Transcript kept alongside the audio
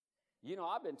You know,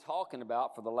 I've been talking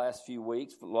about for the last few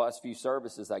weeks, for the last few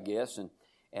services, I guess,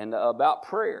 and about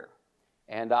prayer.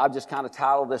 And I've just kind of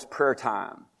titled this Prayer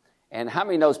Time. And how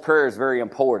many knows prayer is very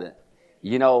important?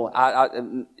 You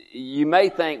know, you may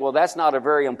think, well, that's not a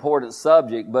very important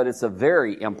subject, but it's a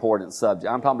very important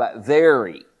subject. I'm talking about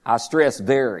very. I stress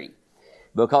very.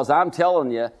 Because I'm telling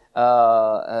you,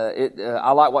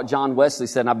 I like what John Wesley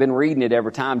said, and I've been reading it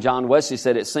every time. John Wesley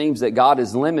said, it seems that God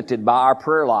is limited by our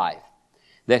prayer life.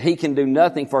 That He can do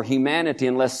nothing for humanity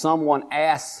unless someone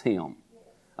asks Him.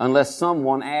 Unless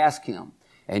someone asks Him.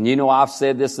 And you know, I've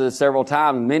said this several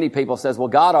times. Many people says, well,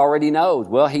 God already knows.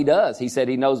 Well, He does. He said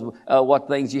He knows what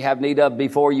things you have need of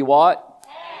before you what?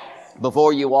 Ask.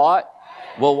 Before you what?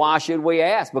 Ask. Well, why should we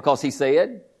ask? Because He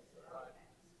said.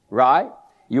 Right?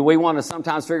 We want to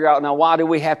sometimes figure out, now, why do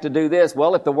we have to do this?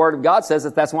 Well, if the Word of God says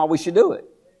it, that's why we should do it.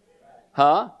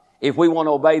 Huh? If we want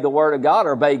to obey the Word of God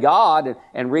or obey God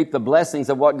and reap the blessings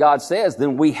of what God says,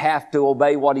 then we have to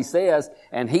obey what He says.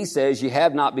 And He says you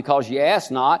have not because you ask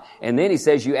not. And then He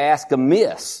says you ask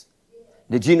amiss.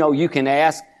 Did you know you can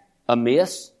ask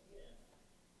amiss?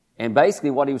 And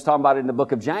basically what He was talking about in the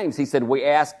book of James, He said we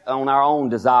ask on our own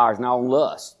desires and our own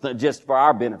lusts, just for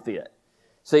our benefit.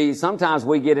 See, sometimes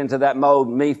we get into that mode,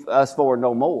 me, us for,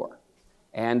 no more.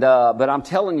 And, but I'm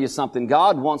telling you something,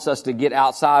 God wants us to get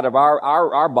outside of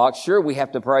our box. Sure, we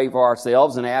have to pray for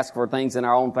ourselves and ask for things in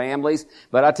our own families.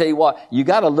 But I tell you what, you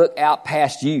gotta look out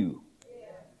past you.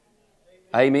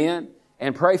 Amen.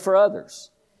 And pray for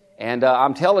others. And,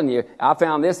 I'm telling you, I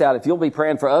found this out. If you'll be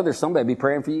praying for others, somebody will be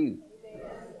praying for you.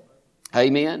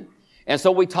 Amen. And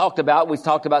so we talked about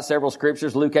several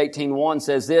scriptures. Luke 18:1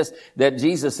 says this, that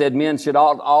Jesus said men should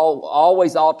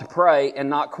always ought to pray and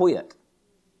not quit.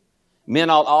 Men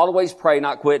ought always pray,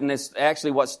 not quit. And it's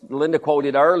actually what Linda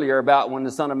quoted earlier about when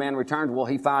the Son of Man returns, will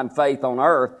He find faith on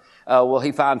earth? Will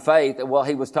He find faith? Well,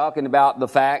 He was talking about the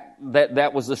fact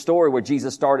that was the story where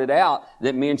Jesus started out,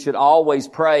 that men should always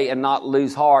pray and not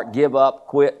lose heart, give up,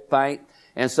 quit, faint,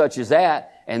 and such as that.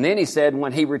 And then He said,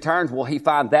 when He returns, will He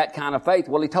find that kind of faith?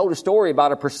 Well, He told a story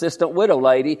about a persistent widow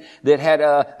lady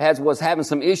that was having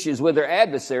some issues with her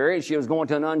adversary. She was going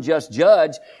to an unjust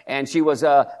judge, and she was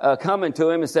coming to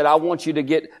him and said, I want you to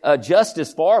get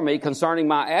justice for me concerning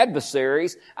my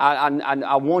adversaries.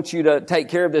 I want you to take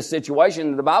care of this situation.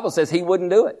 And the Bible says He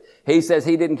wouldn't do it. He says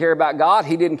He didn't care about God.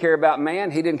 He didn't care about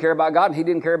man. He didn't care about God. And He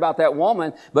didn't care about that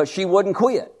woman, but she wouldn't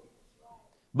quit.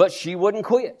 But she wouldn't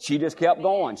quit. She just kept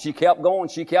going. She kept going.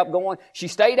 She kept going. She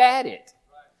stayed at it.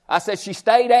 I said she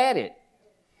stayed at it.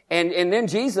 And then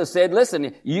Jesus said,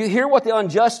 listen, you hear what the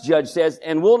unjust judge says,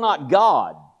 and will not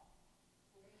God?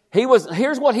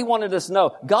 Here's what He wanted us to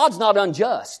know. God's not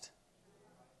unjust.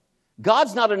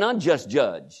 God's not an unjust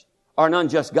judge or an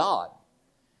unjust God.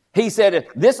 He said if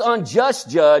this unjust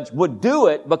judge would do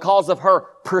it because of her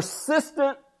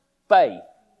persistent faith.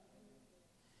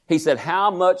 He said,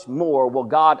 how much more will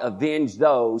God avenge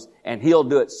those, and He'll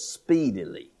do it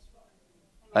speedily?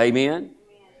 Amen?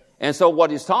 And so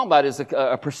what He's talking about is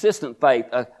a persistent faith,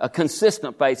 a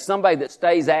consistent faith, somebody that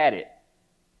stays at it.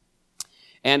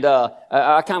 And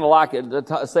I kind of like it,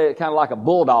 say it kind of like a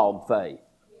bulldog faith.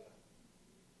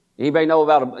 Anybody know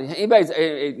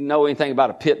anything about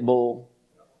a pit bull?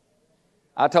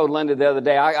 I told Linda the other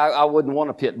day, I wouldn't want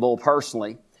a pit bull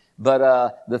personally.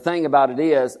 But the thing about it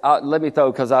is, let me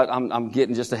throw, because I'm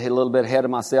getting just a little bit ahead of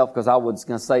myself, because I was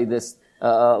going to say this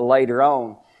later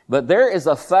on. But there is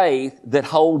a faith that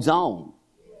holds on.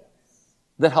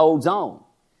 That holds on.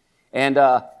 And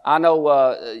I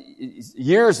know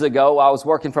years ago I was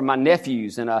working for my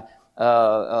nephews, and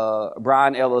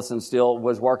Brian Ellison still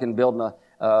was working building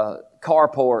a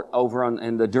carport over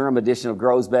in the Durham edition of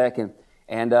Grosbeck,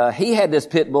 and he had this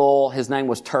pit bull. His name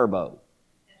was Turbo.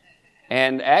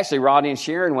 And actually, Rodney and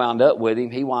Sharon wound up with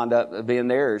him. He wound up being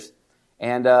theirs.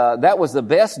 And that was the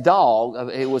best dog.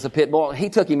 It was a pit bull. He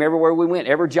took him everywhere we went.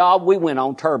 Every job we went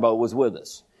on, Turbo was with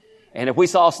us. And if we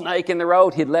saw a snake in the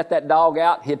road, he'd let that dog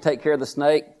out. He'd take care of the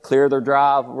snake, clear their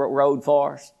road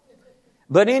for us.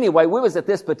 But anyway, we was at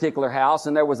this particular house,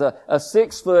 and there was a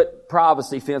 6-foot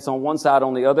privacy fence on one side,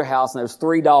 on the other house, and there was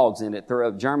 3 dogs in it. They're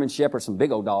a German Shepherd, some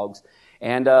big old dogs.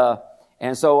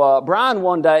 And so Brian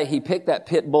one day, he picked that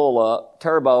pit bull up,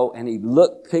 Turbo, and he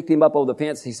picked him up over the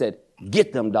fence. He said,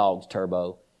 get them dogs,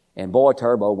 Turbo. And boy,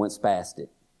 Turbo went spastic.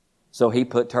 So he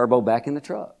put Turbo back in the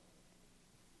truck.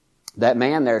 That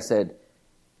man there said,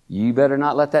 you better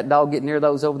not let that dog get near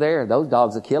those over there. Those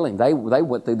dogs will kill him. They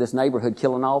went through this neighborhood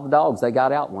killing all the dogs. They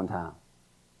got out one time.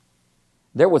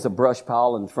 There was a brush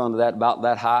pile in front of that about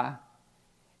that high.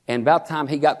 And about the time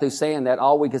he got through saying that,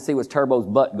 all we could see was Turbo's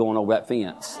butt going over that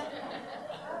fence.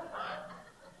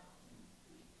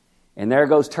 And there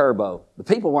goes Turbo. The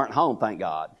people weren't home, thank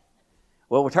God.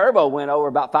 Well, when Turbo went over,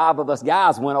 about 5 of us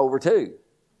guys went over too.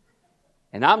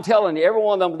 And I'm telling you, every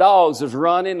one of them dogs was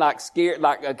running like scared,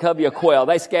 like a covey of quail.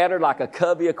 They scattered like a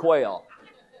covey of quail.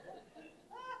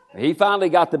 He finally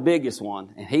got the biggest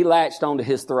one, and he latched onto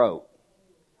his throat.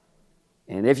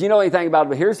 And if you know anything about it,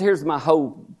 but here's my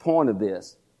whole point of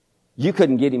this. You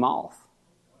couldn't get him off.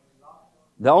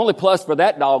 The only plus for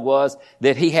that dog was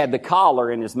that he had the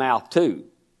collar in his mouth too.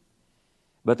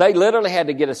 But they literally had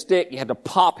to get a stick. You had to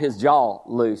pop his jaw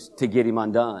loose to get him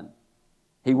undone.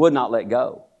 He would not let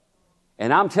go.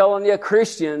 And I'm telling you,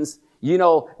 Christians, you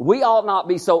know, we ought not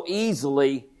be so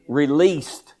easily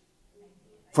released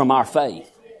from our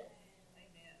faith.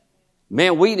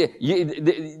 Man,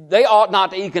 they ought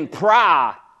not to even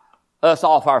pry us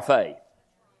off our faith.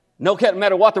 No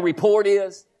matter what the report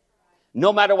is,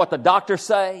 no matter what the doctors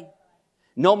say,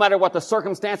 no matter what the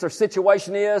circumstance or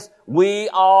situation is, we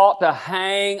ought to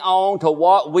hang on to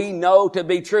what we know to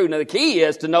be true. Now, the key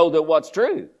is to know that what's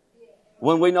true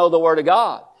when we know the Word of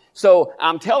God. So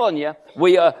I'm telling you,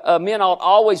 men ought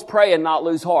always pray and not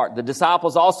lose heart. The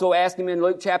disciples also asked him in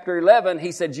Luke chapter 11,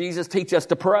 he said, Jesus, teach us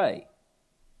to pray.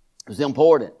 It was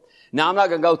important. Now, I'm not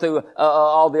going to go through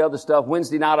all the other stuff.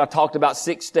 Wednesday night, I talked about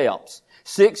 6 steps.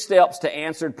 6 steps to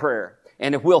answered prayer.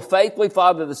 And if we'll faithfully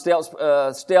follow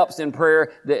the steps in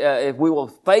prayer, if we will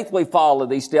faithfully follow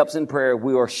these steps in prayer,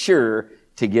 we are sure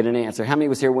to get an answer. How many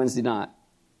was here Wednesday night?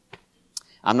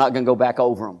 I'm not going to go back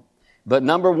over them. But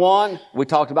number 1, we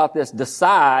talked about this.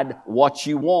 Decide what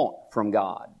you want from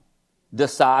God.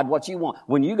 Decide what you want.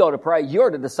 When you go to pray, you're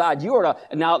to decide.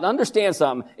 Now understand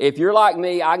something. If you're like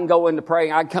me, I can go into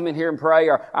praying. I can come in here and pray,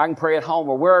 or I can pray at home,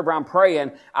 or wherever I'm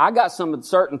praying. I got some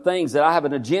certain things that I have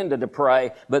an agenda to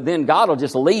pray, but then God will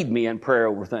just lead me in prayer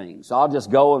over things. So I'll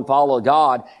just go and follow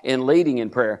God in leading in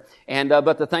prayer. And,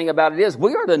 but the thing about it is,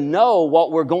 we are to know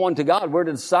what we're going to God. We're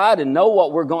to decide and know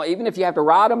what we're going, even if you have to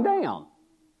write them down.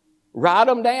 Write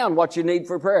them down, what you need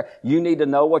for prayer. You need to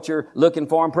know what you're looking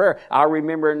for in prayer. I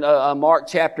remember in Mark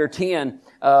chapter 10,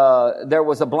 there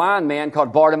was a blind man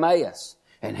called Bartimaeus.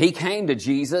 And he came to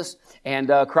Jesus and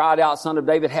cried out, Son of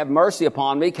David, have mercy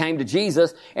upon me. Came to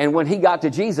Jesus. And when he got to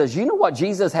Jesus, you know what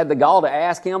Jesus had the gall to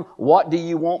ask him? What do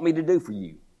you want me to do for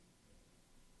you?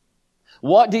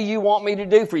 What do you want me to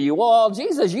do for you? Well,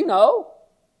 Jesus, you know.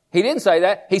 He didn't say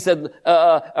that. He said,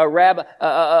 Rabbi,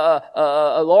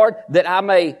 Lord, that I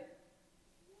may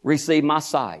receive my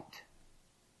sight.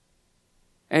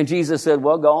 And Jesus said,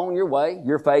 well, go on your way.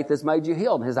 Your faith has made you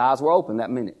healed. And his eyes were open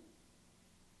that minute.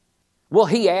 Well,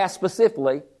 he asked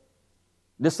specifically,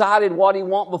 decided what he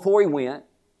wanted before he went.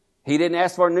 He didn't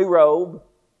ask for a new robe.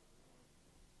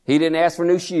 He didn't ask for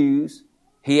new shoes.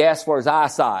 He asked for his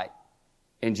eyesight.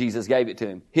 And Jesus gave it to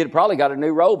him. He'd have probably got a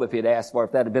new robe if he'd asked for it,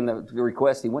 if that had been the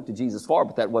request he went to Jesus for,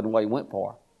 but that wasn't what he went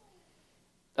for.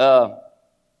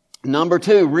 Number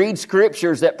 2, read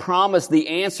scriptures that promise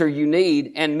the answer you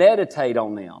need and meditate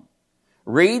on them.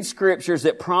 Read scriptures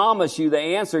that promise you the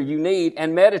answer you need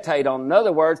and meditate on them. In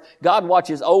other words, God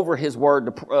watches over His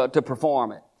word to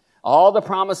perform it. All the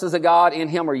promises of God in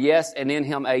Him are yes, and in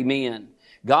Him amen.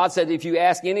 God said, if you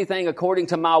ask anything according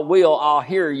to my will, I'll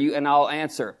hear you and I'll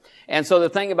answer. And so the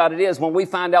thing about it is, when we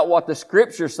find out what the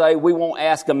scriptures say, we won't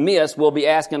ask amiss. We'll be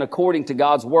asking according to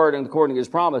God's word and according to His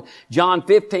promise. John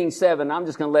 15:7, I'm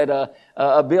just going to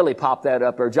let Billy pop that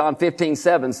up there. John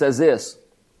 15:7 says this.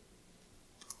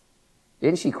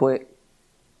 Isn't she quick?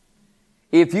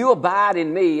 If you abide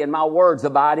in me and my words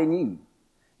abide in you,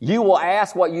 you will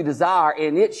ask what you desire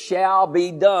and it shall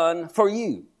be done for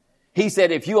you. He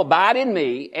said, if you abide in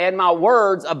me and my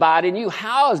words abide in you,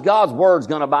 how is God's words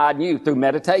going to abide in you? Through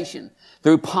meditation,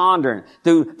 through pondering,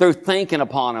 through thinking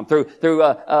upon them, through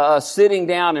sitting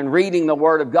down and reading the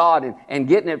Word of God and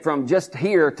getting it from just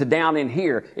here to down in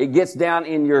here. It gets down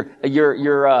in your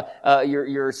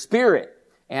spirit.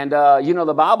 And,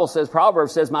 the Bible says,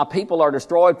 Proverbs says, my people are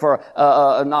destroyed for,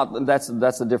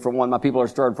 that's a different one. My people are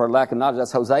destroyed for lack of knowledge.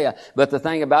 That's Hosea. But the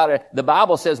thing about it, the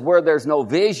Bible says where there's no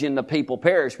vision, the people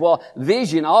perish. Well,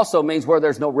 vision also means where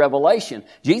there's no revelation.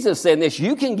 Jesus said this,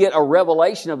 you can get a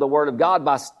revelation of the Word of God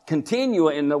by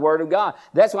continuing in the Word of God.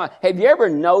 That's why, have you ever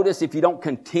noticed if you don't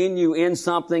continue in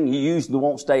something, you usually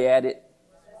won't stay at it?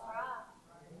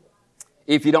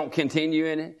 If you don't continue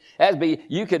in it.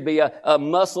 You could be a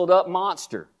muscled up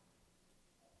monster.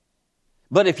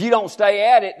 But if you don't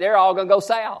stay at it, they're all going to go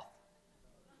south.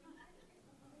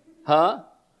 Huh?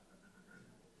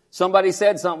 Somebody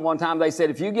said something one time. They said,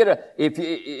 if you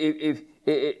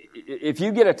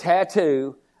get a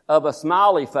tattoo of a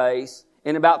smiley face,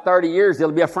 in about 30 years,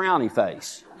 it'll be a frowny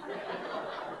face.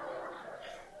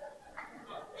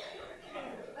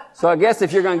 So I guess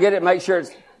if you're going to get it, make sure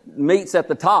it meets at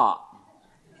the top.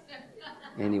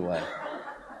 Anyway.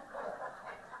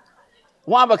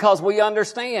 Why? Because we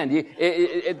understand.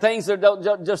 Things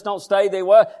that just don't stay they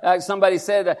were. Like somebody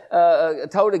said,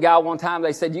 told a guy one time,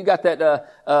 they said, you got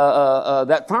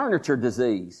that furniture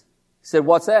disease. He said,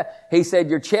 what's that? He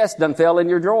said, your chest done fell in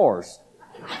your drawers.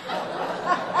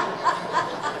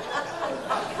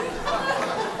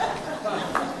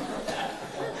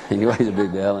 Anyways, a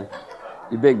big belly.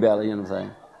 Your big belly, you know what I'm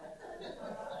saying?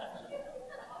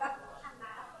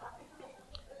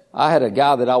 I had a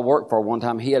guy that I worked for one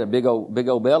time. He had a big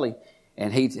old belly,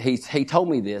 and he told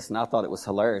me this, and I thought it was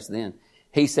hilarious then.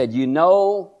 He said, you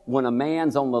know when a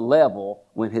man's on the level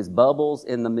when his bubble's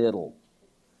in the middle.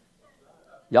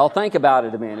 Y'all think about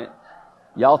it a minute.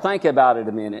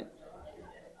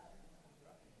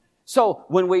 So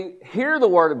when we hear the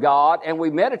Word of God and we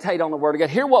meditate on the Word of God,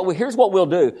 here's what we'll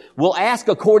do. We'll ask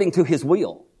according to His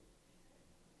will.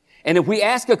 And if we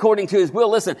ask according to His will,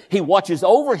 listen, He watches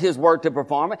over His Word to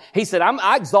perform it. He said,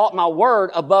 I exalt my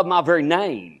Word above my very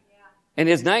name. And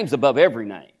His name's above every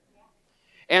name.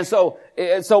 And so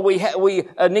we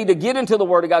need to get into the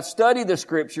Word of God, study the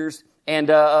Scriptures, and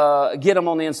get them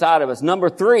on the inside of us. Number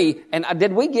 3, and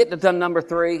did we get to number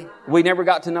 3? We never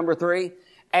got to number 3.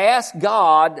 Ask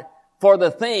God for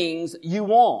the things you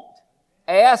want.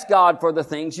 Ask God for the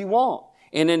things you want.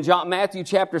 And in Matthew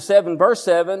chapter 7, verse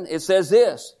 7, it says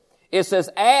this. It says,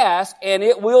 ask and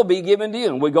it will be given to you.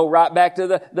 And we go right back to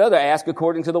the other, ask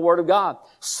according to the Word of God.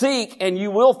 Seek and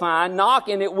you will find. Knock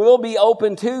and it will be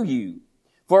open to you.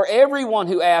 For everyone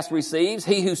who asks receives,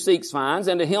 he who seeks finds,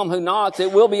 and to him who knocks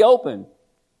it will be open.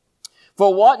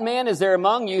 For what man is there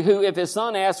among you who, if his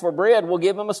son asks for bread, will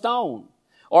give him a stone?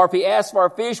 Or if he asks for a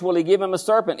fish, will he give him a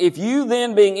serpent? If you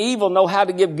then, being evil, know how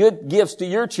to give good gifts to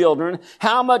your children,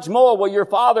 how much more will your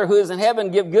Father who is in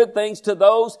heaven give good things to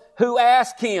those who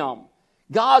ask Him?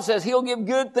 God says He'll give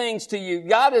good things to you.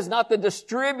 God is not the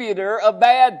distributor of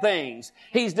bad things.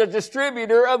 He's the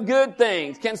distributor of good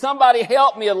things. Can somebody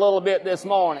help me a little bit this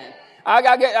morning?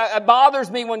 It bothers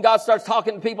me when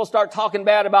people start talking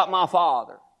bad about my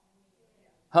father.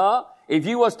 Huh? If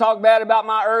you was talking bad about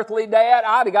my earthly dad,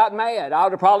 I'd have gotten mad. I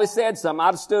would have probably said something.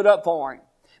 I'd have stood up for him.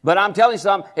 But I'm telling you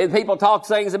something, if people talk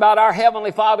things about our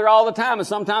Heavenly Father all the time, and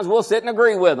sometimes we'll sit and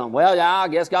agree with them. Well, yeah, I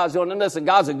guess God's doing this, and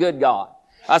God's a good God.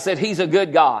 I said, He's a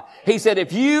good God. He said,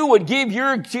 if you would give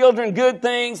your children good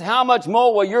things, how much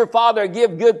more will your Father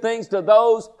give good things to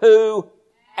those who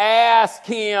ask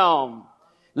Him?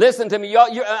 Listen to me.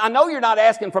 I know you're not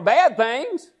asking for bad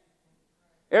things.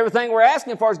 Everything we're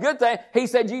asking for is good thing. He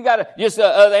said you got to just, the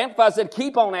Amplified said,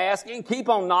 keep on asking, keep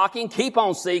on knocking, keep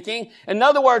on seeking. In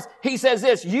other words, he says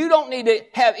this, you don't need to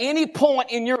have any point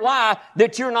in your life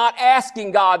that you're not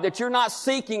asking God, that you're not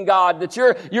seeking God, that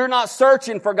you're not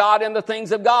searching for God in the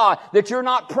things of God, that you're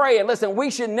not praying. Listen, we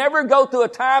should never go through a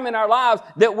time in our lives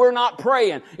that we're not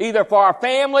praying, either for our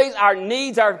families, our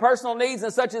needs, our personal needs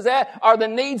and such as that, or the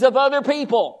needs of other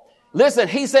people. Listen,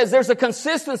 he says there's a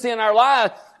consistency in our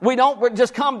lives. We don't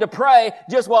just come to pray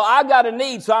I've got a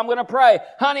need, so I'm going to pray.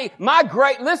 Honey,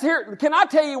 can I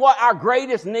tell you what our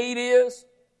greatest need is?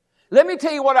 Let me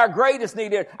tell you what our greatest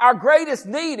need is. Our greatest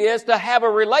need is to have a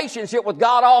relationship with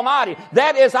God Almighty.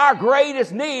 That is our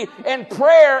greatest need, and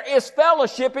prayer is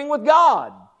fellowshipping with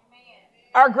God.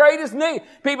 Our greatest need.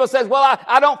 People says, well,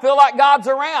 I don't feel like God's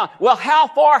around. Well, how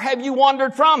far have you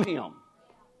wandered from Him?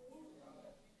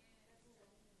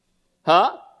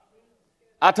 Huh?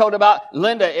 I told about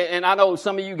Linda, and I know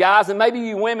some of you guys, and maybe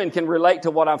you women can relate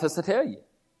to what I'm supposed to tell you.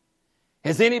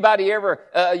 Has anybody ever,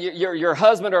 your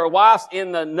husband or wife's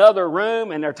in another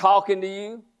room and they're talking to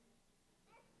you?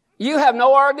 You have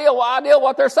no idea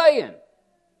what they're saying.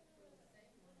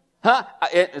 Huh?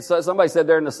 So somebody said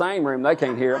they're in the same room. They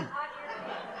can't hear them.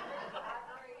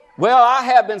 Well, I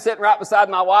have been sitting right beside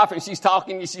my wife, and she's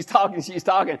talking, and she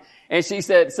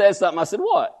says something. I said,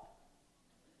 what?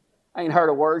 I ain't heard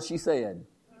a word she said.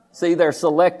 See, they're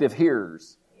selective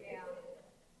hearers. Yeah.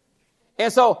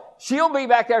 And so she'll be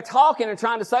back there talking and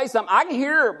trying to say something. I can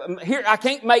hear I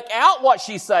can't make out what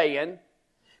she's saying,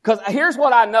 because here's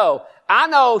what I know. I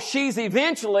know she's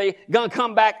eventually going to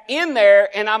come back in there,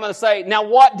 and I'm going to say, now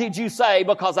what did you say?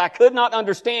 Because I could not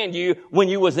understand you when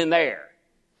you was in there.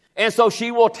 And so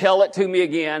she will tell it to me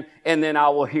again, and then I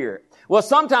will hear it. Well,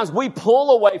 sometimes we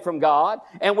pull away from God,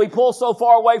 and we pull so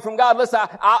far away from God. Listen,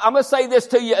 I'm going to say this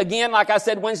to you again, like I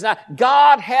said Wednesday night.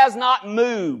 God has not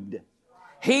moved.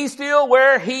 He's still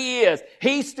where He is.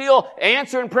 He's still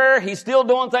answering prayer. He's still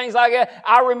doing things like that.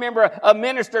 I remember a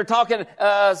minister talking,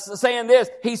 saying this.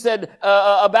 He said,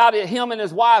 about it, him and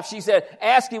his wife. She said,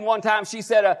 asked him one time, she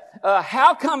said,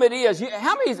 how come it is,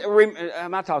 how many,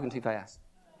 am I talking too fast?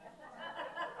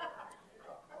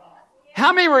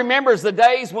 How many remembers the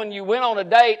days when you went on a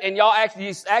date and y'all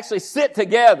actually sit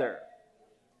together?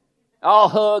 All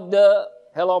hugged up.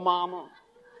 Hello, mama.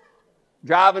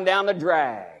 Driving down the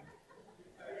drag.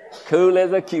 Cool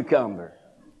as a cucumber.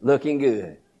 Looking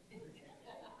good.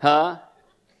 Huh?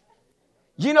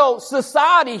 You know,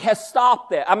 society has stopped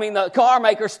that. I mean, the car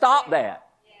maker stopped that.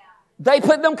 They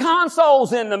put them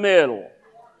consoles in the middle.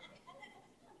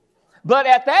 But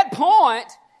at that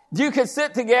point, you could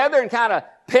sit together and kind of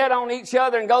pet on each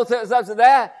other and go through such as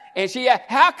that. And she asked,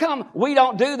 how come we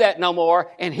don't do that no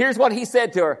more? And here's what he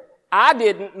said to her. I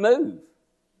didn't move.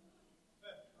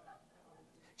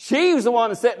 She was the one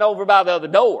that's sitting over by the other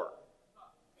door.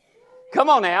 Come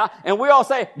on now. And we all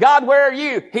say, God, where are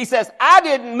you? He says, I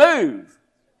didn't move.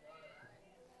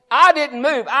 I didn't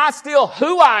move. I'm still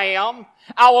who I am.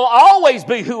 I will always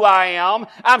be who I am.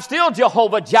 I'm still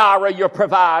Jehovah Jireh, your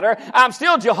provider. I'm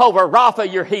still Jehovah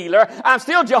Rapha, your healer. I'm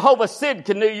still Jehovah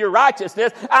Sidkenu, your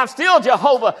righteousness. I'm still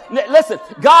Jehovah. Listen,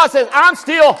 God says, I'm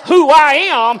still who I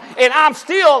am, and I'm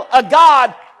still a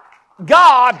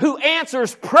God who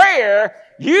answers prayer.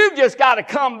 You've just got to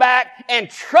come back and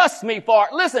trust me for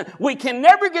it. Listen, we can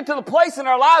never get to the place in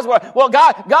our lives where, well,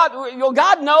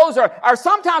 God knows, or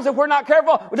sometimes if we're not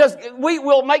careful, we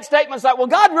will make statements like, well,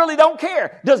 God really don't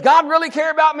care. Does God really care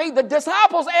about me? The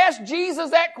disciples asked Jesus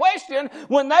that question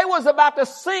when they was about to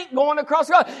sink going across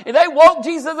the road. And they woke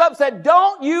Jesus up and said,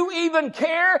 don't you even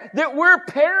care that we're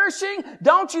perishing?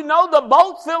 Don't you know the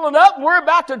boat's filling up and we're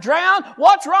about to drown?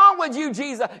 What's wrong with you,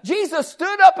 Jesus? Jesus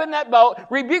stood up in that boat,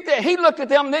 rebuked it. He looked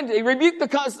at them, and then he rebuked the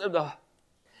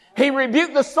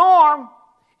storm,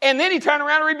 and then he turned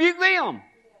around and rebuked them.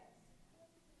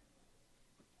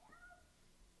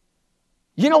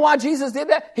 You know why Jesus did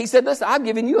that? He said, listen, I've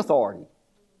given you authority.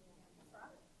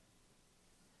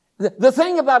 The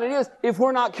thing about it is, if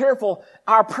we're not careful,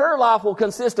 our prayer life will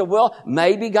consist of, well,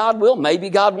 maybe God will, maybe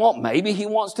God won't, maybe He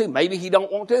wants to, maybe He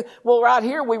don't want to. Well, right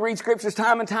here we read scriptures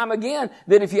time and time again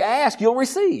that if you ask, you'll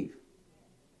receive.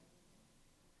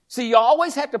 See, you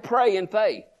always have to pray in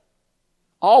faith.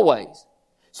 Always.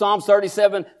 Psalms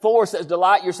 37:4 says,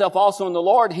 delight yourself also in the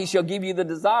Lord, He shall give you the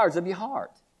desires of your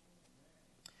heart.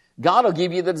 God will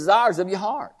give you the desires of your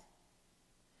heart.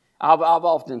 I've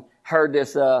often heard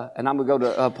this, and I'm going to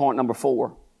go to point number 4.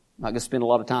 I'm not going to spend a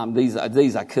lot of time. These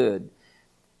I could.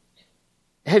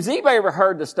 Has anybody ever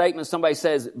heard the statement somebody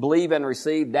says, believe and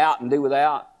receive, doubt and do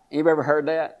without? Anybody ever heard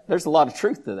that? There's a lot of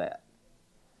truth to that.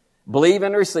 Believe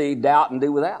and receive, doubt and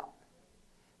do without.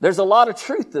 There's a lot of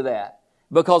truth to that.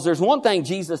 Because there's one thing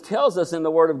Jesus tells us in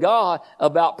the Word of God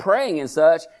about praying and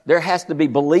such, there has to be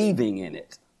believing in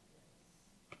it.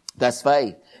 That's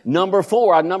faith.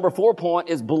 Our number 4 point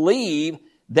is believe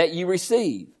that you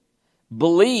receive.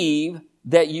 Believe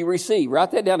that you receive.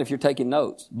 Write that down if you're taking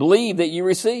notes. Believe that you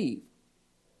receive.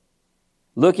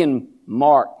 Look in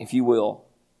Mark, if you will.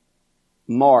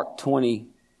 Mark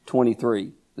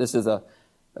 20:23. This is a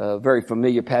very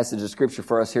familiar passage of Scripture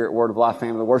for us here at Word of Life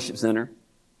Family Worship Center.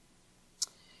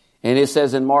 And it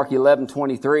says in Mark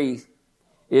 11:23,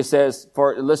 it says,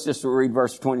 let's just read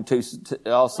verse 22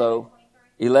 also.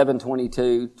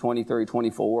 11:22, 23,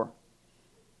 24.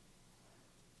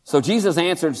 So Jesus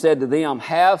answered and said to them,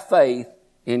 have faith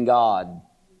in God.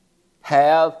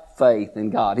 Have faith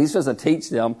in God. He's supposed to teach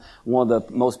them one of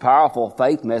the most powerful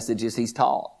faith messages He's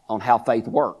taught on how faith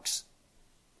works.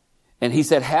 And He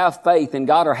said, have faith in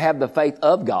God, or have the faith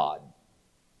of God.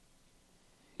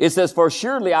 It says, for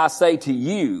surely I say to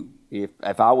you,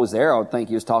 if I was there, I would think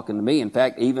He was talking to me. In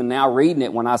fact, even now reading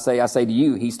it, when I say to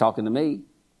you, He's talking to me.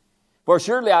 For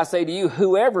surely I say to you,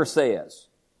 whoever says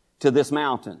to this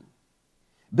mountain,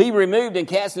 be removed and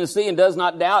cast into the sea, and does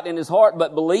not doubt in his heart,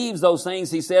 but believes those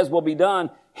things he says will be done,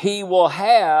 he will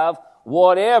have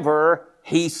whatever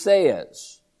he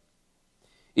says.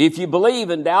 If you believe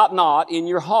and doubt not in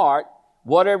your heart,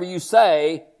 whatever you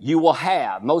say, you will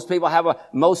have. Most people have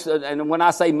and when I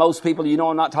say most people, you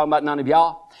know I'm not talking about none of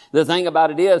y'all. The thing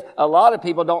about it is, a lot of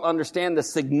people don't understand the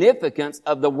significance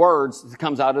of the words that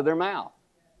comes out of their mouth.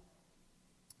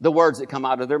 The words that come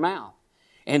out of their mouth.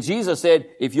 And Jesus said,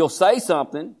 if you'll say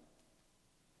something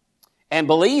and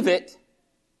believe it,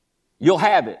 you'll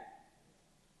have it.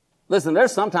 Listen,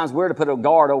 there's sometimes we're to put a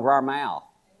guard over our mouth.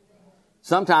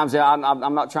 Sometimes,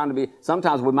 I'm not trying to be,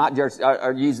 sometimes we might just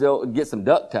get some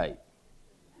duct tape.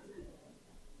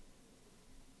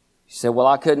 You said, well,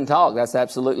 I couldn't talk. That's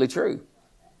absolutely true.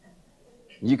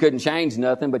 You couldn't change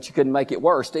nothing, but you couldn't make it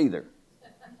worse either.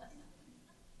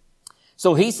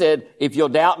 So he said, if you'll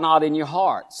doubt not in your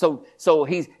heart. So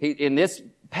he in this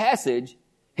passage,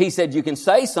 he said you can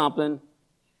say something,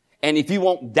 and if you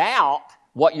won't doubt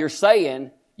what you're saying,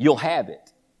 you'll have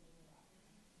it.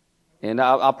 And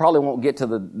I probably won't get to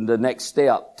the next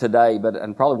step today, but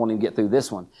I probably won't even get through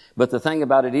this one. But the thing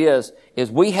about it is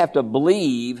we have to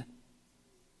believe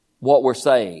what we're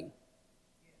saying.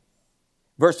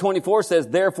 Verse 24 says,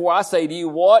 therefore I say to you,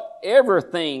 whatever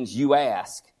things you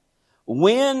ask,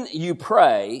 when you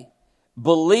pray,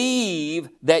 believe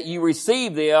that you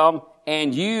receive them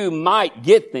and you might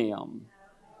get them.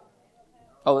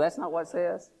 Oh, that's not what it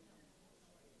says?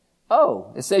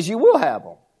 Oh, it says you will have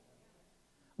them.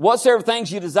 Whatsoever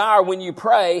things you desire when you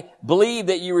pray, believe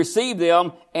that you receive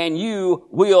them and you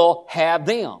will have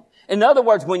them. In other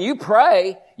words, when you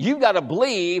pray, you've got to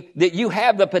believe that you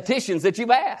have the petitions that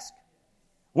you've asked.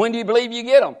 When do you believe you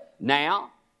get them? Now.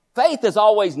 Faith is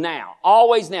always now.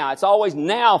 Always now. It's always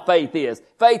now faith is.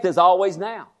 Faith is always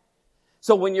now.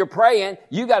 So when you're praying,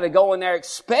 you got to go in there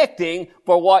expecting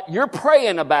for what you're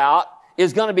praying about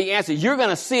is going to be answered. You're going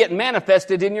to see it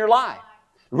manifested in your life.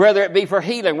 Whether it be for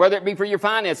healing, whether it be for your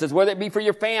finances, whether it be for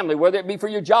your family, whether it be for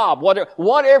your job,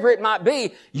 whatever it might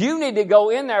be, you need to go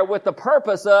in there with the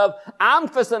purpose of, I'm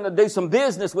fixing to do some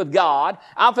business with God,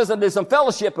 I'm fixing to do some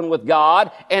fellowshipping with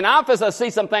God, and I'm fixing to see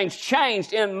some things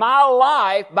changed in my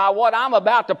life by what I'm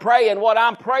about to pray and what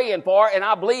I'm praying for, and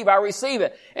I believe I receive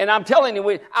it. And I'm telling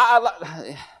you,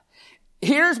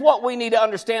 here's what we need to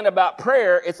understand about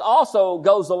prayer. It also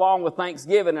goes along with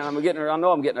thanksgiving, and I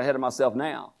know I'm getting ahead of myself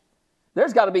now.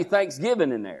 There's got to be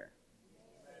thanksgiving in there.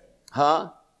 Huh?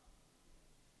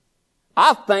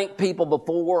 I've thanked people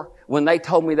before when they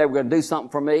told me they were going to do something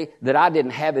for me that I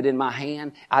didn't have it in my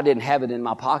hand. I didn't have it in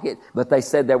my pocket, but they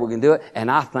said they were going to do it,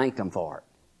 and I thanked them for it.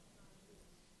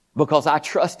 Because I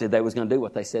trusted they was going to do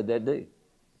what they said they'd do.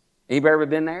 Anybody ever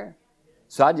been there?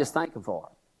 So I just thanked them for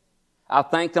it. I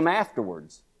thanked them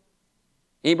afterwards.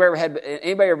 Anybody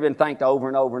ever been thanked over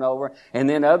and over and over? And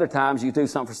then other times you do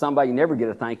something for somebody, you never get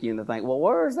a thank you, and they think, well,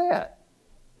 where is that?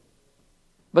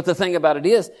 But the thing about it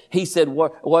is, he said,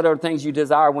 what are the things you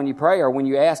desire when you pray, or when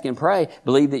you ask and pray,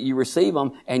 believe that you receive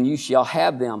them and you shall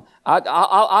have them.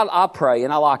 I pray,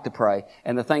 and I like to pray.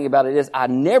 And the thing about it is, I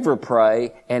never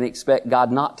pray and expect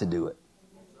God not to do it.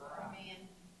 Amen.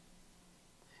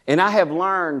 And I have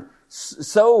learned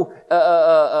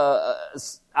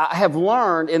I have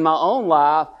learned in my own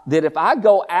life that if I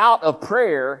go out of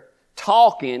prayer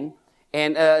talking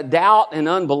and doubt and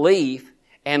unbelief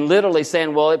and literally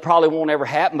saying, well, it probably won't ever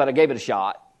happen, but I gave it a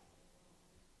shot.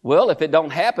 Well, if it don't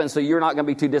happen, so you're not going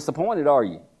to be too disappointed, are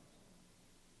you?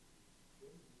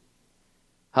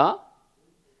 Huh?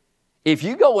 If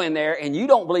you go in there and you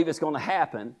don't believe it's going to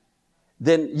happen,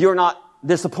 then you're not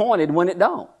disappointed when it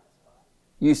don't.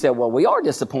 You say, well, we are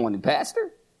disappointed,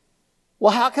 Pastor.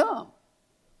 Well, how come?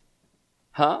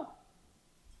 Huh?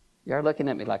 You're looking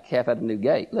at me like calf at a new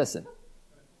gate. Listen.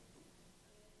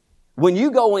 When you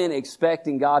go in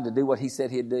expecting God to do what He said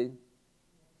He'd do,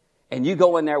 and you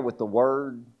go in there with the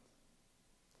Word,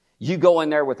 you go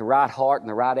in there with the right heart and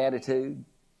the right attitude,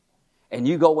 and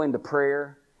you go into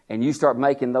prayer, and you start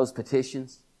making those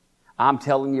petitions, I'm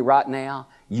telling you right now,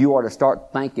 you ought to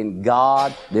start thanking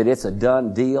God that it's a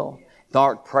done deal.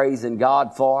 Start praising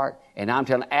God for it, and I'm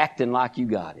telling you, acting like you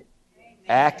got it.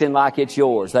 Acting like it's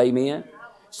yours. Amen.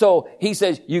 So he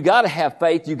says, you got to have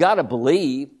faith. You got to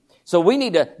believe. So we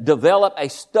need to develop a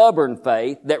stubborn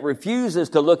faith that refuses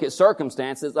to look at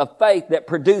circumstances, a faith that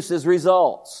produces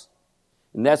results.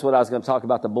 And that's what I was going to talk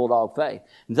about, the bulldog faith.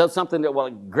 And that's something that will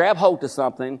grab hold to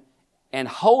something and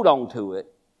hold on to it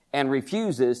and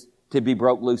refuses to be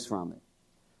broke loose from it.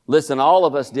 Listen, all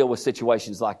of us deal with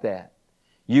situations like that.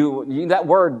 That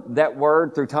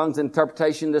word through tongues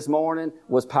interpretation this morning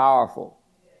was powerful.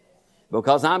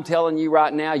 Because I'm telling you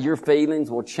right now, your feelings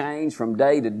will change from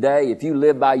day to day. If you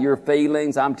live by your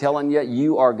feelings, I'm telling you,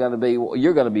 you're going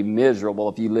to be miserable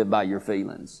if you live by your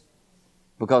feelings.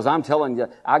 Because I'm telling you,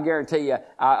 I guarantee you,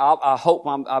 I hope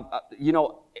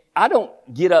I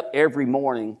don't get up every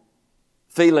morning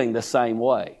feeling the same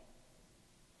way.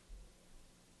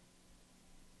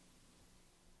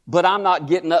 But I'm not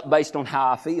getting up based on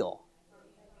how I feel.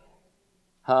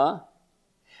 Huh?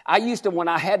 I used to, when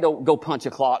I had to go punch a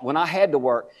clock, when I had to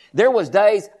work, there was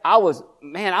days I was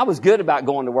good about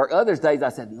going to work. Other days I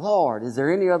said, Lord, is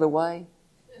there any other way?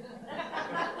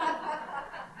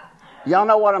 Y'all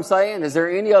know what I'm saying? Is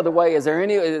there any other way? Is there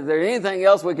anything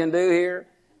else we can do here?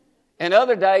 And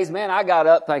other days, man, I got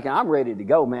up thinking, I'm ready to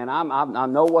go, man. I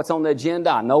know what's on the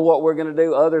agenda. I know what we're going to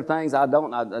do. Other things I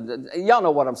don't. Y'all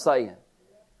know what I'm saying.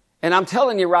 And I'm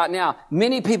telling you right now,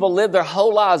 many people live their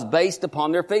whole lives based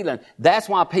upon their feeling. That's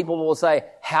why people will say,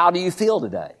 how do you feel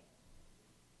today?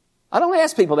 I don't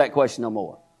ask people that question no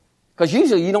more. Because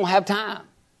usually you don't have time.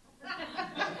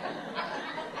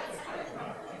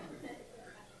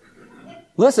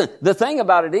 Listen, the thing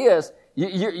about it is,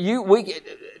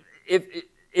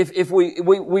 if we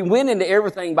went into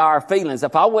everything by our feelings,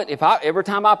 every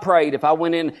time I prayed, if I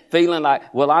went in feeling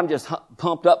like, well, I'm just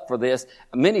pumped up for this,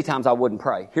 many times I wouldn't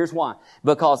pray. Here's why.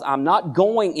 Because I'm not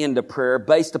going into prayer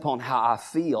based upon how I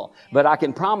feel. But I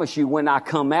can promise you when I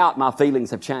come out, my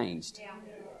feelings have changed.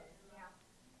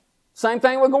 Same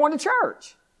thing with going to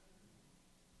church.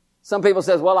 Some people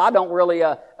says, well, I don't really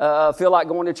feel like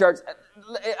going to church.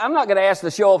 I'm not going to ask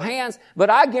the show of hands, but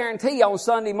I guarantee you on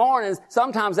Sunday mornings,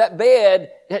 sometimes that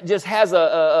bed just has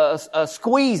a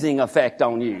squeezing effect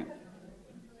on you.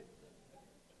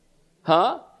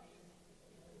 Huh?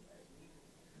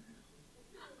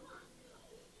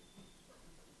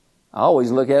 I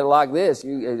always look at it like this.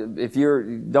 If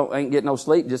ain't getting no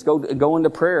sleep, just go into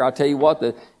prayer. I'll tell you what,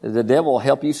 the devil will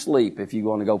help you sleep if you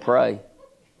want to go pray.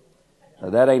 Now,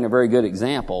 that ain't a very good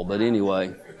example, but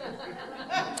anyway.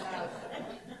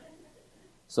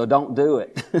 So don't do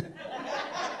it.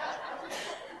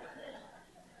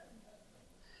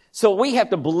 So we have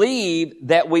to believe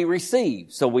that we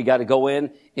receive. So we got to go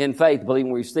in faith,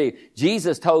 believing we receive.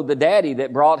 Jesus told the daddy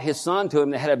that brought his son to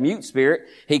him that had a mute spirit.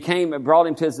 He came and brought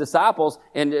him to his disciples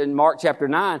in Mark chapter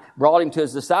 9, brought him to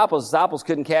his disciples. The disciples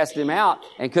couldn't cast him out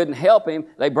and couldn't help him.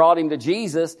 They brought him to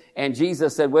Jesus, and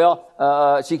Jesus said, he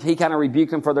kind of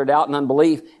rebuked them for their doubt and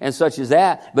unbelief and such as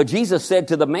that. But Jesus said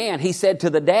to the man, he said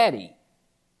to the daddy,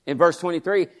 in verse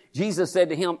 23, Jesus said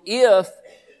to him, if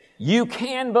you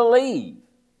can believe,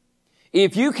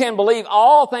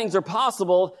 all things are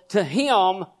possible to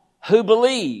him who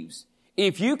believes.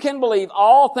 If you can believe,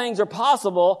 all things are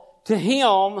possible to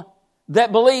him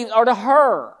that believes, or to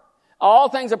her. All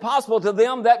things are possible to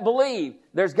them that believe.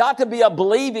 There's got to be a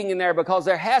believing in there, because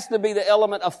there has to be the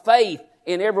element of faith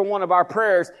in every one of our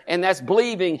prayers, and that's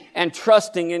believing and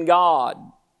trusting in God.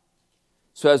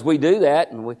 So as we do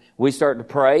that, and we start to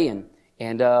pray and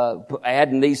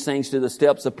adding these things to the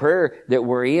steps of prayer that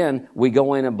we're in, we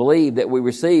go in and believe that we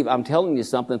receive. I'm telling you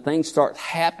something, things start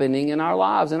happening in our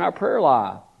lives, in our prayer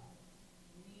life.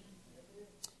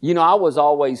 You know, I was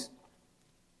always,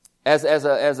 as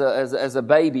a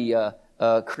baby,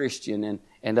 Christian,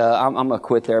 and I'm gonna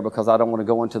quit there because I don't want to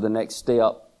go into the next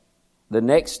step. The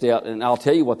next step, and I'll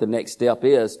tell you what the next step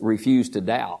is, refuse to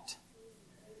doubt.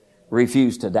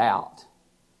 Refuse to doubt.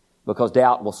 Because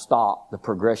doubt will stop the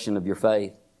progression of your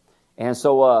faith. And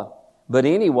so, but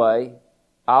anyway,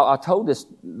 I told this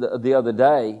the other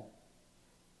day,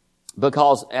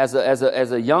 because as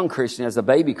a young Christian, as a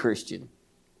baby Christian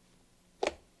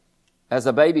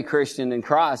in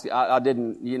Christ, I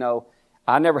didn't,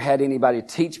 I never had anybody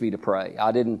teach me to pray.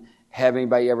 I didn't have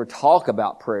anybody ever talk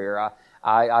about prayer.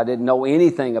 I didn't know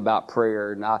anything about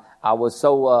prayer, and I was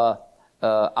so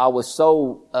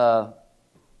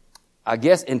I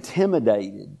guess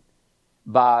intimidated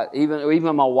by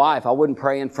even my wife. I wouldn't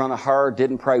pray in front of her,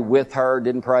 didn't pray with her,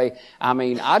 didn't pray.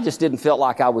 I just didn't feel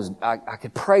like I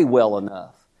could pray well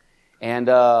enough. And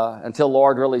until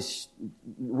Lord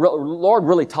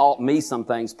really taught me some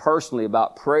things personally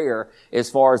about prayer, as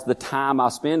far as the time I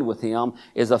spend with Him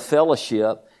is a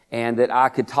fellowship, and that I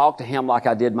could talk to Him like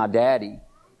I did my daddy.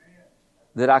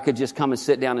 That I could just come and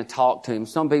sit down and talk to Him.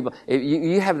 Some people,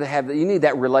 you need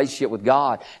that relationship with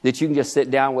God, that you can just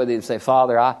sit down with Him and say,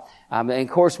 Father, and of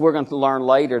course we're going to learn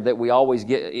later that we're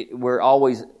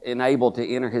always enabled to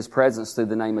enter His presence through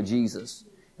the name of Jesus.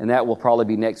 And that will probably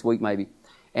be next week maybe.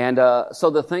 And, so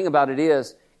the thing about it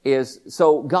is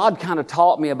so God kind of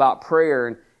taught me about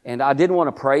prayer, and I didn't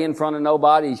want to pray in front of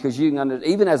nobody, because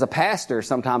even as a pastor,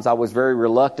 sometimes I was very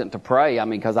reluctant to pray.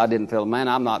 Because I didn't feel, man,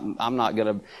 I'm not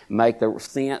going to make the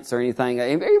sense or anything.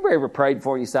 Anybody ever prayed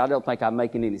for you say, I don't think I'm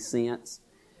making any sense?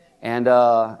 And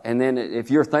then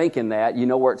if you're thinking that, you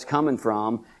know where it's coming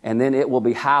from, and then it will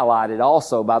be highlighted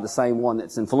also by the same one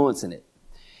that's influencing it.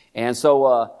 And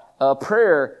so,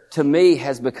 prayer to me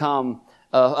has become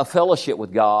a fellowship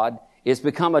with God. It's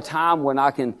become a time when I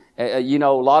can, a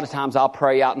lot of times I'll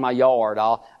pray out in my yard.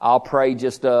 I'll pray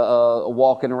just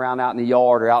walking around out in the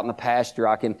yard or out in the pasture.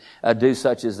 I can do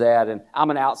such as that. And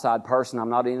I'm an outside person. I'm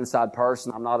not an inside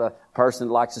person. I'm not a person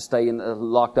that likes to stay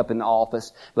locked up in the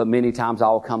office. But many times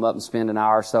I'll come up and spend an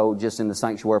hour or so just in the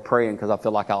sanctuary praying, because I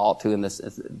feel like I ought to in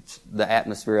the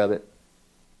atmosphere of it.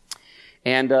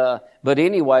 And, but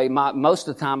anyway, most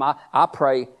of the time I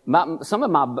pray. Some of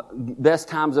my best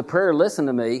times of prayer, listen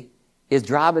to me, is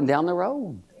driving down the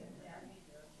road.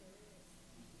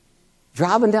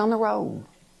 Driving down the road.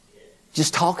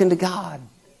 Just talking to God.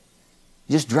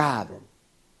 Just driving.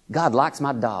 God likes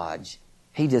my Dodge.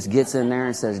 He just gets in there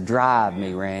and says, drive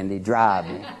me, Randy, drive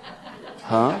me.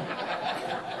 Huh?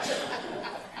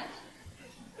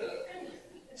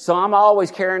 So I'm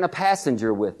always carrying a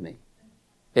passenger with me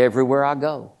everywhere I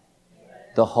go.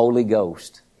 The Holy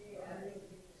Ghost.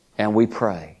 And we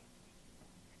pray.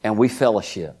 And we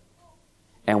fellowship.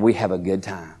 And we have a good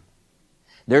time.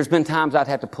 There's been times I'd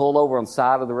have to pull over on the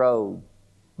side of the road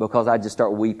because I'd just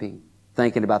start weeping,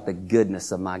 thinking about the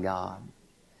goodness of my God,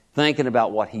 thinking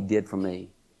about what He did for me,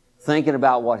 thinking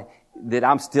about that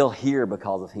I'm still here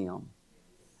because of Him.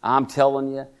 I'm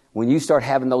telling you, when you start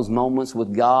having those moments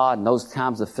with God and those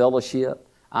times of fellowship,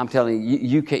 I'm telling you,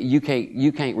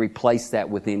 you can't replace that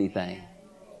with anything.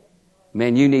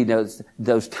 Man, you need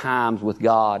those times with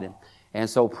God. And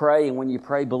so pray, and when you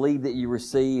pray, believe that you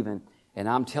receive. And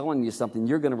I'm telling you something,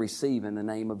 you're going to receive in the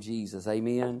name of Jesus.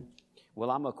 Amen? Well,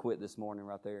 I'm going to quit this morning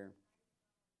right there.